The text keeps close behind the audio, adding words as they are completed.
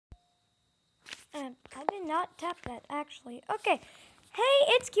I did not tap that, actually. Okay. Hey,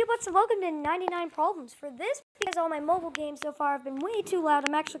 it's Cubebutts and welcome to 99 Problems. For this, because all my mobile games so far have been way too loud,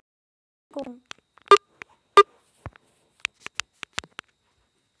 I'm actually going.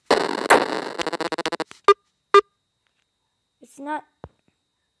 It's not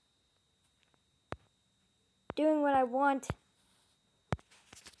doing what I want.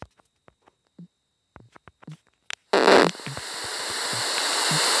 Here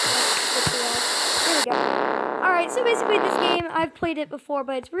we go. Alright, so basically this game, I've played it before,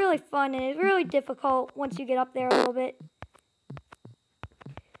 but it's really fun and it's really difficult once you get up there a little bit.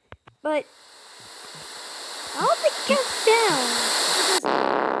 But I don't think it counts down.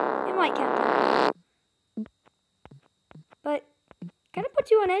 It might count down. But kind of puts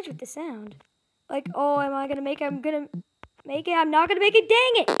you on edge with the sound. Like, oh, am I gonna make it? I'm gonna make it. I'm not gonna make it.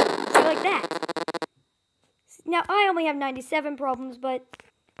 Dang it! So like that. Now I only have 97 problems, but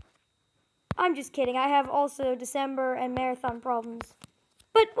I'm just kidding. I have also December and marathon problems,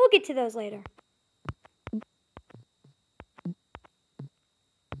 but we'll get to those later.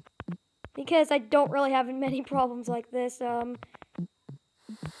 Because I don't really have many problems like this. Oh,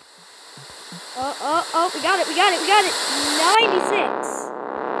 we got it. 96.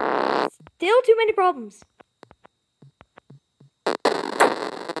 Still too many problems.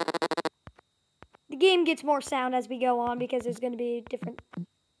 The game gets more sound as we go on because there's going to be different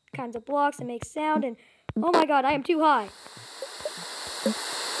kinds of blocks that make sound, and oh my god, I am too high.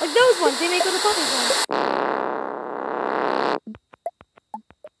 Like those ones, they make little puppy sounds.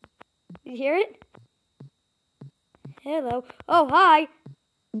 Did you hear it? Hello. Oh, hi.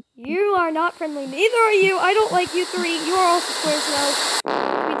 You are not friendly. Neither are you. I don't like you three. You are also squares, though.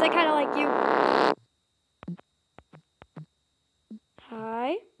 Which means I kind of like you.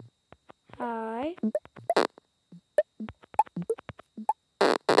 Hi. Hi.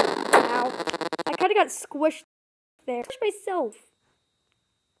 Ow. I kind of got squished there. Squished myself.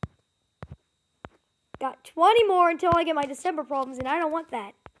 Got 20 more until I get my December problems, and I don't want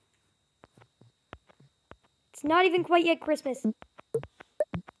that. It's not even quite yet Christmas.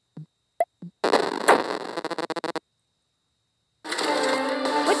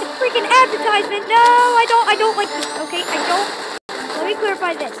 Freaking advertisement! No, I don't like this. Okay, I don't. Let me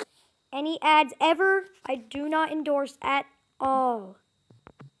clarify this. Any ads ever, I do not endorse at all.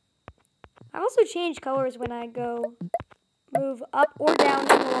 I also change colors when I go move up or down in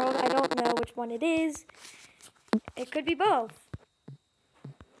the world. I don't know which one it is. It could be both.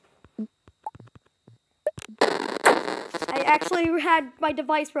 I actually had my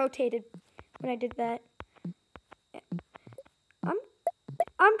device rotated when I did that.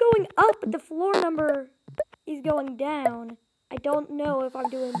 I'm going up, but the floor number is going down. I don't know if I'm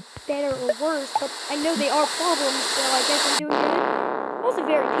doing better or worse, but I know they are problems, so I guess I'm doing good. I'm also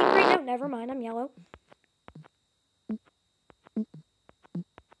very pink right now. Never mind, I'm yellow.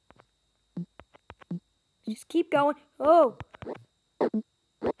 Just keep going. Oh.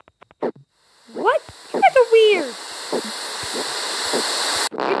 What? You guys are weird.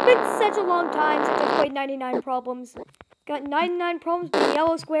 It's been such a long time since I played 99 Problems. Got 99 problems, but the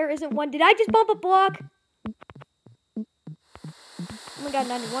yellow square isn't one. Did I just bump a block? I only got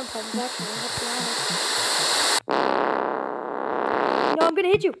 91 problems, actually. Let's be honest. No, I'm gonna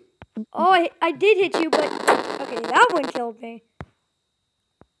hit you. Oh, I did hit you, but... Okay, that one killed me.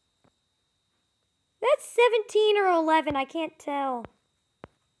 That's 17 or 11, I can't tell.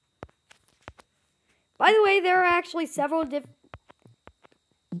 By the way, there are actually several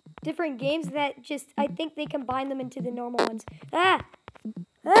different games that just, I think they combine them into the normal ones. What?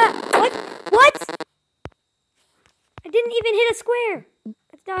 I didn't even hit a square.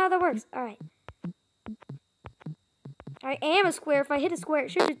 That's not how that works. Alright. I am a square. If I hit a square,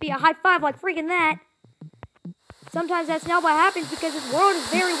 it should just be a high five like freaking that. Sometimes that's not what happens because this world is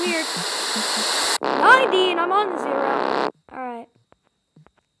very weird. 90 and I'm on the 0. Alright.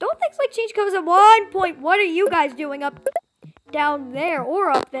 Don't things like change colors at 1 point? What are you guys doing up down there or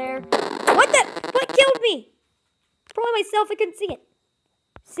up there? What killed me? Probably myself. I couldn't see it.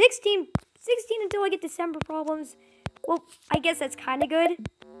 16 until I get December problems. Well, I guess that's kind of good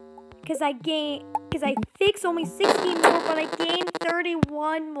because I fix only 16 more, but I gain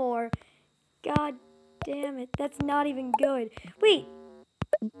 31 more. God damn it, that's not even good. Wait,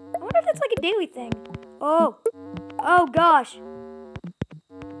 I wonder if that's like a daily thing. Oh gosh.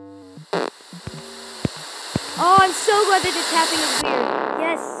 Oh, I'm so glad that the tapping is weird.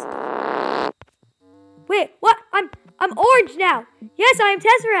 Yes. Wait, what? I'm orange now. Yes, I am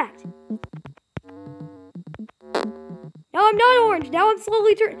Tesseract. No, I'm not orange. Now I'm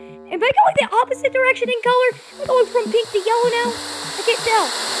slowly turning. Am I going the opposite direction in color? I'm going from pink to yellow now? I can't tell.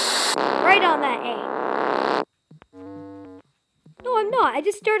 Right on that 8. No, I'm not. I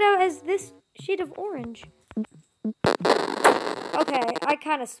just start out as this shade of orange. Okay, I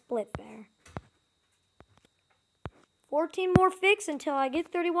kind of split there. 14 more fix until I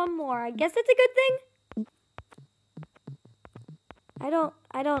get 31 more. I guess that's a good thing? I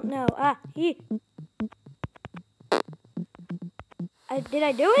don't know. Did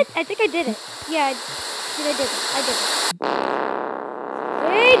I do it? I think I did it. Yeah, I did it.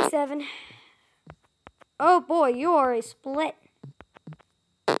 87. Oh boy, you are a split.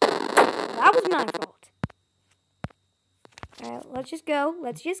 That was my fault. Alright, let's just go.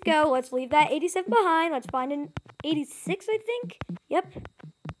 Let's leave that 87 behind. Let's find an 86, I think. Yep.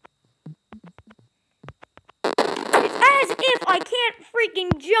 It's as if I can't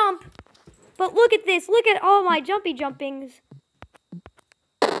freaking jump. But look at this. Look at all my jumpings.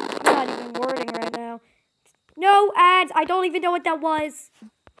 I'm not even wording right now. No ads. I don't even know what that was.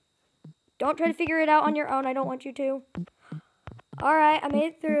 Don't try to figure it out on your own. I don't want you to. Alright, I made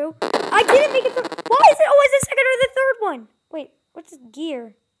it through. I didn't make it through. Why is it always the second or the third one? Wait, what's this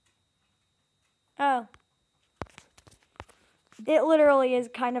gear? Oh. It literally is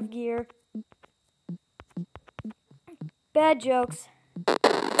kind of gear. Bad jokes.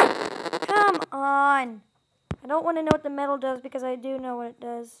 Come on. I don't want to know what the metal does because I do know what it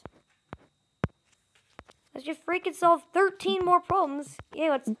does. Let's just freaking solve 13 more problems. Yeah,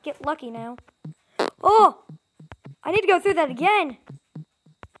 let's get lucky now. Oh! I need to go through that again.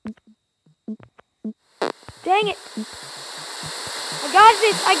 Dang it.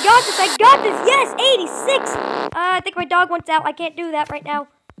 I got this. Yes, 86. I think my dog wants out. I can't do that right now.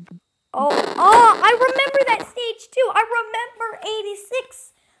 Oh, I remember that stage too. I remember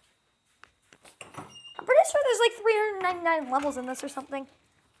 86. I'm pretty sure there's like 399 levels in this or something.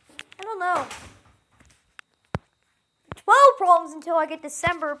 I don't know. 12 problems until I get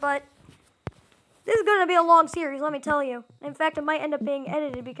December, but this is going to be a long series, let me tell you. In fact, it might end up being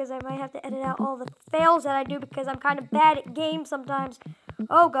edited because I might have to edit out all the fails that I do because I'm kind of bad at games sometimes.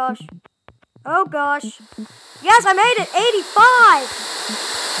 Oh, gosh. Oh, gosh. Yes, I made it!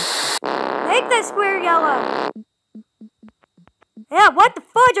 85! Make that square yellow. Yeah, what the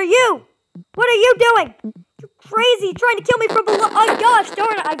fudge are you? What are you doing? You're crazy, trying to kill me from below. Oh, gosh,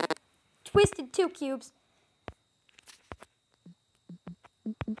 darn it. I twisted 2 cubes.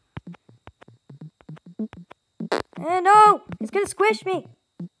 No, it's gonna squish me.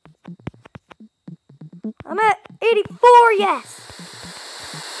 I'm at 84, yes.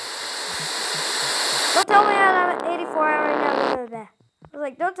 Don't tell me I'm at 84, I already know that. I was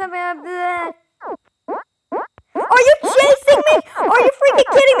like, don't tell me I'm that. Are you chasing me? Are you freaking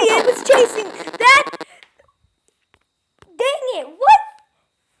kidding me? It was chasing that. Dang it, what?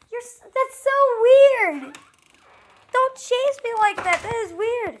 That's so weird. Don't chase me like that, that is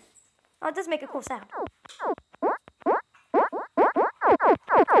weird. Oh, it does make a cool sound.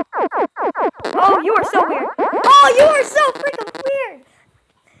 Oh, you are so weird. Oh, you are so freaking weird.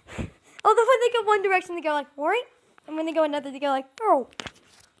 Although when they go one direction, they go like, worry. And when they go another, they go like, oh.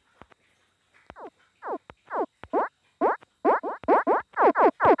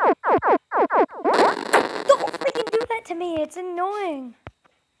 Don't freaking do that to me. It's annoying.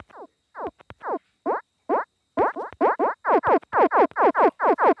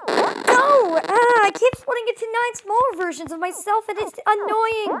 No! I keep splitting it to 9 smaller versions of myself, and it's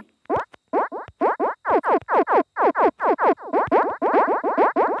annoying.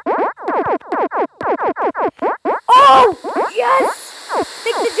 Oh! Yes!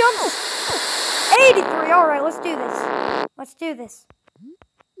 Make the jumps! 83! Alright, let's do this. Let's do this.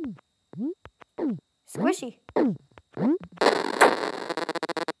 Squishy.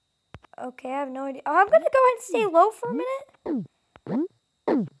 Okay, I have no idea. I'm gonna go ahead and stay low for a minute.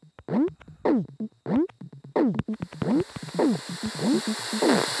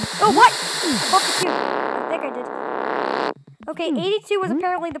 Oh, what? I bumped the cube. I think I did. Okay, 82 was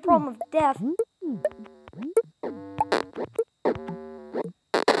apparently the problem of death. No,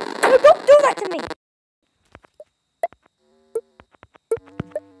 don't do that to me!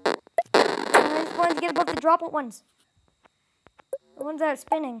 I just wanted to get above the droplet ones. The ones that are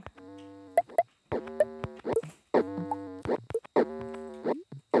spinning.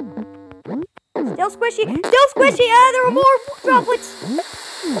 Still squishy! Still squishy! There are more droplets!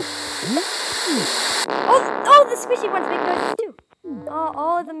 Oh, the squishy ones make noises too.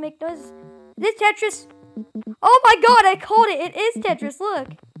 All of them make noises. This Tetris. Oh my god, I called it. It is Tetris, look.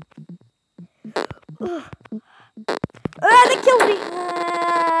 They killed me.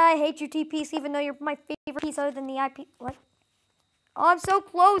 I hate you, T-Piece, even though you're my favorite piece other than the IP. What? Oh, I'm so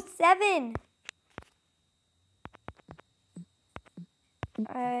close. 7.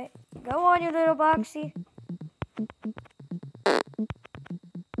 Alright, go on, you little boxy.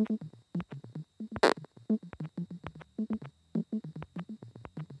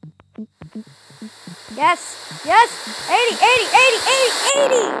 Yes, yes, 80, 80, 80,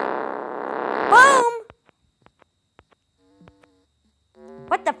 80, 80. Boom.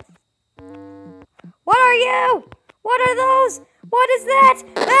 What the? What are you? What are those? What is that?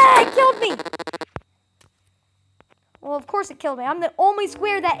 Ah, it killed me. Well, of course it killed me. I'm the only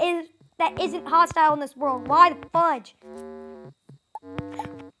square that isn't hostile in this world. Why the fudge?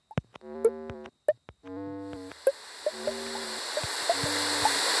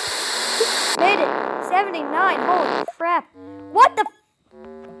 Made it. 79. Holy crap. What the?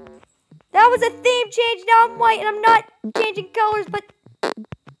 That was a theme change. Now I'm white and I'm not changing colors, but...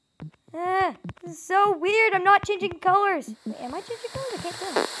 this is so weird. I'm not changing colors. Wait, am I changing colors? I can't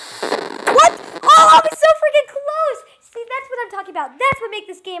tell. What? Oh, I was so freaking close. See, that's what I'm talking about. That's what makes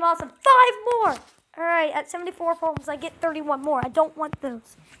this game awesome. 5 more. All right, at 74 problems, I get 31 more. I don't want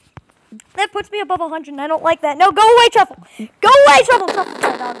those. That puts me above 100, and I don't like that. No, go away, Truffle. Go away, Truffle. Truffle's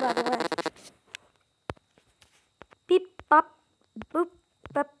my dog, by the way. Beep, bop, boop,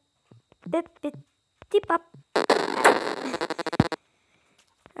 bop, bip, bip, beep, bop.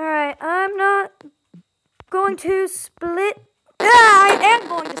 Alright, I'm not going to split. I am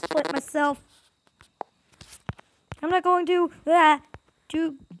going to split myself. I'm not going to.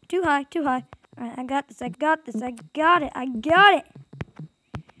 Too high, too high. Alright, I got this, I got this, I got it, I got it.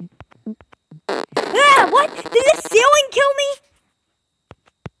 What? Did this ceiling kill me?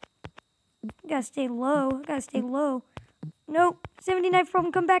 I gotta stay low, I gotta stay low. Nope, 79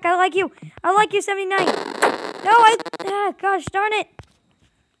 problem, come back, I like you. I like you, 79. No, gosh darn it.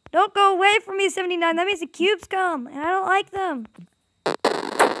 Don't go away from me, 79. That means the cubes come, and I don't like them.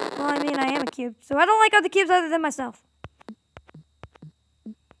 Well, I mean, I am a cube, so I don't like other cubes other than myself.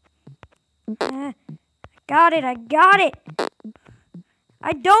 I got it, I got it.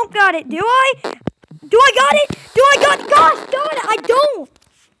 I don't got it, do I? Do I got it? Do I got it? Gosh darn it, I don't.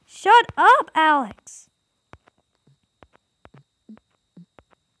 Shut up, Alex.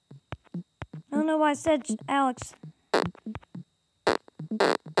 I don't know why I said Alex.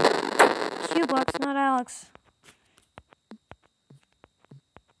 Cublox, not Alex.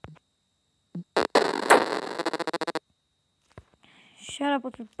 Shut up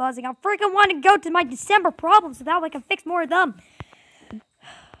with your buzzing. I freaking want to go to my December problems so that way I can fix more of them.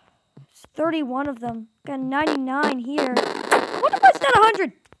 It's 31 of them. Got 99 here. I wonder why it's not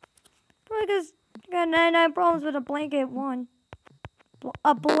 100. Probably because I got 99 problems with a blank 8-1.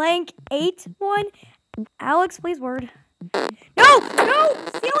 A blank 8-1? Alex, please word. No! No!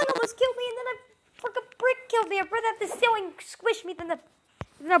 The ceiling almost killed me, and then a freaking brick killed me. I'd rather have the ceiling squish me than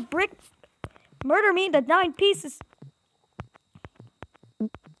a brick murder me into 9 pieces.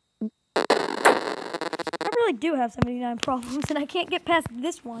 I really do have 79 problems, and I can't get past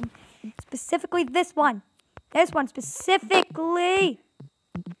this one. Specifically this one. This one specifically.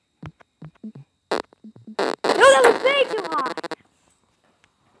 No, that was way too high.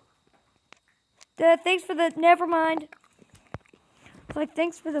 Thanks for the... Never mind. It's like,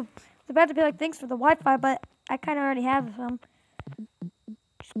 thanks for the... It's about to be like, thanks for the Wi-Fi, but I kind of already have some.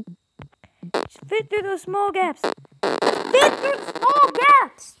 Just fit through those small gaps. Fit through the small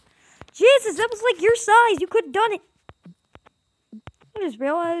gaps! Jesus, that was like your size. You could have done it. I just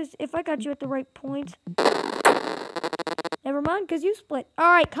realized if I got you at the right point. Never mind, because you split.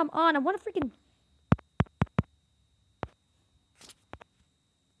 Alright, come on. I want to freaking...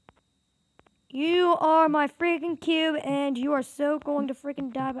 You are my freaking cube, and you are so going to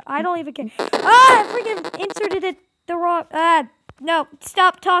freaking die, but I don't even care. I freaking inserted it the wrong... no,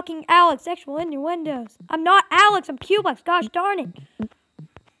 stop talking, Alex. Sexual innuendos. I'm not Alex, I'm Cublex. Gosh darn it.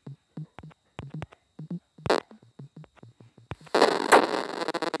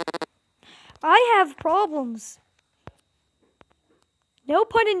 I have problems. No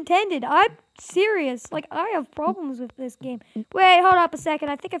pun intended. I'm serious. Like, I have problems with this game. Wait, hold up a second.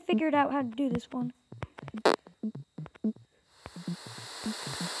 I think I figured out how to do this one.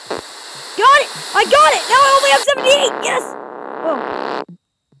 Got it! I got it! Now I only have 78! Yes! Whoa.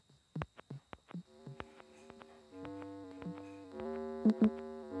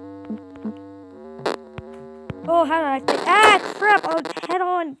 Oh, how did I think? Ah, crap! Oh,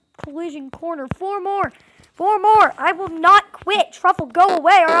 head-on collision corner. 4 more. 4 more. I will not quit. Truffle, go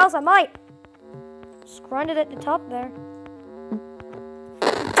away, or else I might. Scrunted at the top there.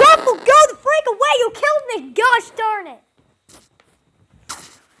 Truffle, go the freak away! You killed me! Gosh darn it!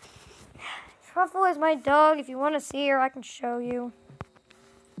 Truffle is my dog. If you want to see her, I can show you.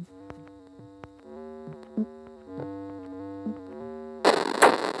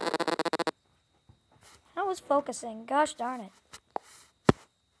 was focusing. Gosh darn it.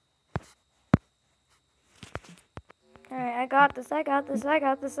 Alright, I got this. I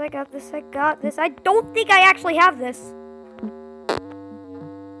don't think I actually have this.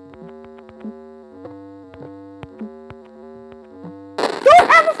 Don't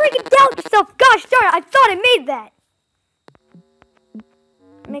ever freaking doubt yourself. Gosh darn it, I thought I made that.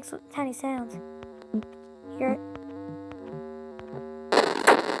 It makes tiny sounds. Hear it?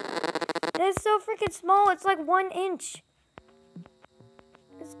 It's so freaking small. It's like 1 inch.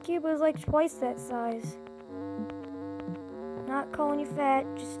 This cube was like twice that size. Not calling you fat,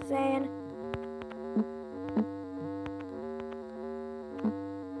 just saying.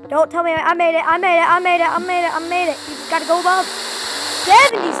 Don't tell me I made it. I made it. You just gotta go above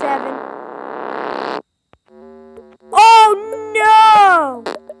 77. Oh no!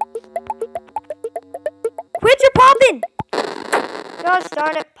 Quit your popping! Gosh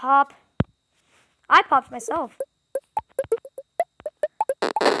darn it, pop. I popped myself.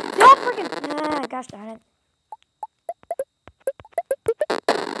 Don't freaking. Gosh darn it.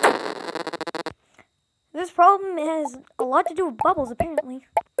 This problem has a lot to do with bubbles, apparently.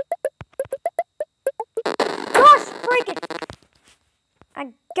 Gosh freaking.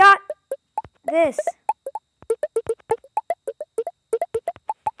 I got this.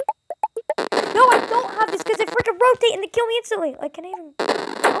 No, I don't have this because they freaking rotate and they kill me instantly. Like, can I even...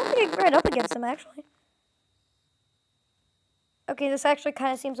 I don't think I can grind up against them, actually. Okay, this actually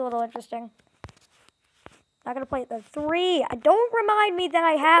kind of seems a little interesting. Not gonna play it though. 3. Don't remind me that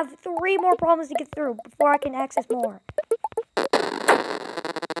I have 3 more problems to get through before I can access more.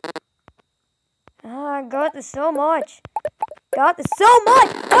 I got this so much. I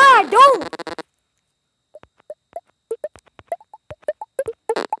don't!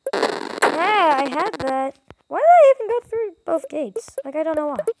 Yeah, I had that. Why did I even go through both gates? Like, I don't know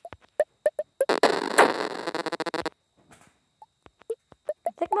why.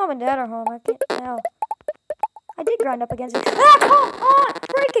 I think Mom and Dad are home. I can't tell. I did grind up against it. Ah, come on!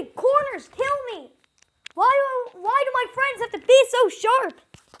 Freaking corners, kill me! Why do my friends have to be so sharp?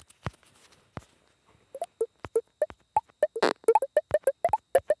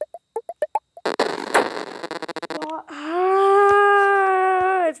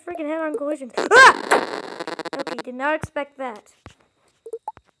 It's freaking head-on collision. Ah! Okay, did not expect that.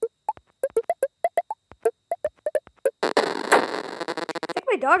 I think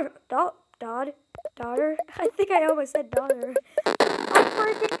my daughter. I think I almost said daughter. I'm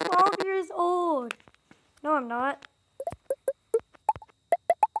freaking 12 years old. No, I'm not.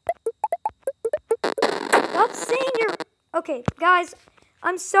 Stop saying your... Okay, guys,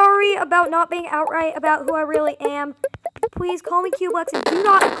 I'm sorry about not being outright about who I really am. Please call me Cublex and do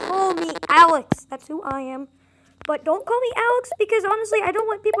not call me Alex. That's who I am. But don't call me Alex because honestly, I don't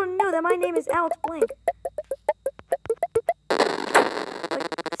want people to know that my name is Alex Blank. Like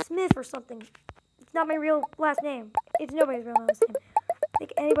Smith or something. It's not my real last name. It's nobody's real last name. I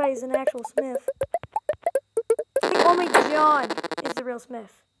think anybody's an actual Smith. I think only John is the real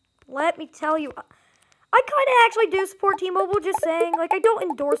Smith. Let me tell you. I kind of actually do support T-Mobile, just saying. Like, I don't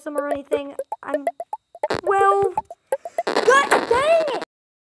endorse them or anything. Well... God dang it!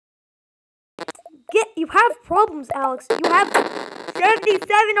 You have problems, Alex. You have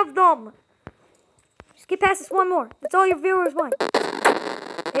 77 of them. Just get past this one more. That's all your viewers want.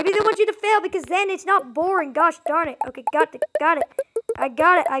 Maybe they want you to fail because then it's not boring. Gosh darn it. Okay, got it. I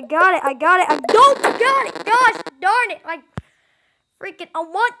got it. I don't got it. Gosh darn it. I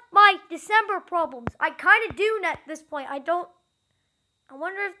want my December problems. I kind of do at this point. I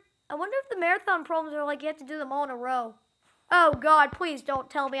wonder if the marathon problems are like you have to do them all in a row. Oh God, please don't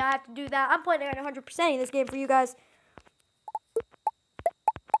tell me I have to do that. I'm playing at 100% in this game for you guys.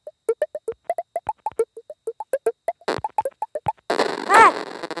 Ah!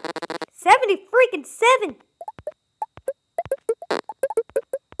 77!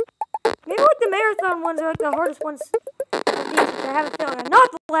 Maybe like the marathon ones are like the hardest ones of these, which I have a feeling are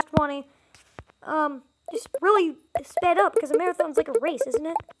not the last 20. Just really sped up because a marathon's like a race, isn't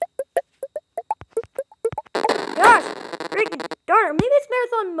it? Gosh! Freaking darn it. Maybe it's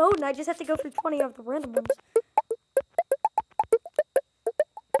marathon mode and I just have to go through 20 of the random ones.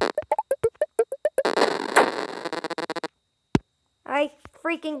 I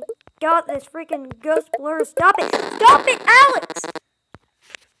freaking got this freaking ghost blur. Stop it! Stop it, Alex!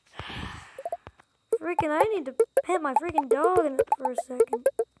 Freaking, I need to pet my freaking dog for a second.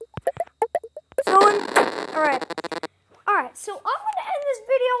 Alright, so I'm going to end this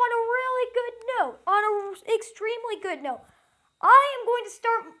video on a really good note. On an extremely good note. I am going to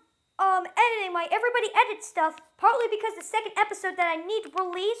start editing my Everybody Edit stuff, partly because the second episode that I need to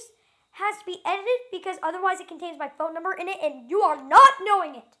release has to be edited because otherwise it contains my phone number in it and you are not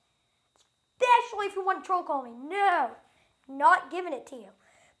knowing it. Especially if you want to troll call me. No, not giving it to you.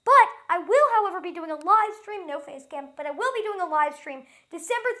 But I will, however, be doing a live stream, no face cam, but I will be doing a live stream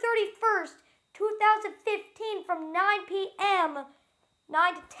December 31st, 2015 from 9 p.m.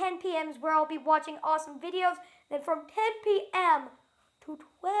 9 to 10 p.m. is where I'll be watching awesome videos. Then from 10 p.m. to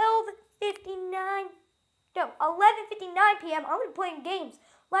 11:59 p.m. I'm going to be playing games.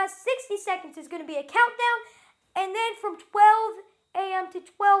 Last 60 seconds is going to be a countdown. And then from 12 a.m. to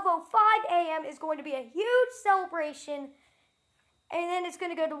 12:05 a.m. is going to be a huge celebration. And then it's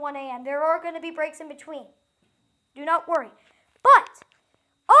going to go to 1 a.m. There are going to be breaks in between. Do not worry. But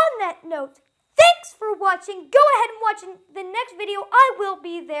on that note, thanks for watching. Go ahead and watch the next video. I will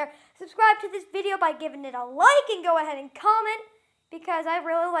be there. Subscribe to this video by giving it a like and go ahead and comment because I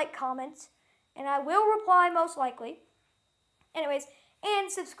really like comments. And I will reply most likely. Anyways,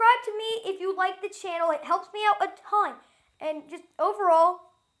 and subscribe to me if you like the channel. It helps me out a ton. And just overall,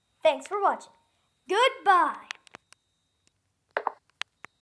 thanks for watching. Goodbye.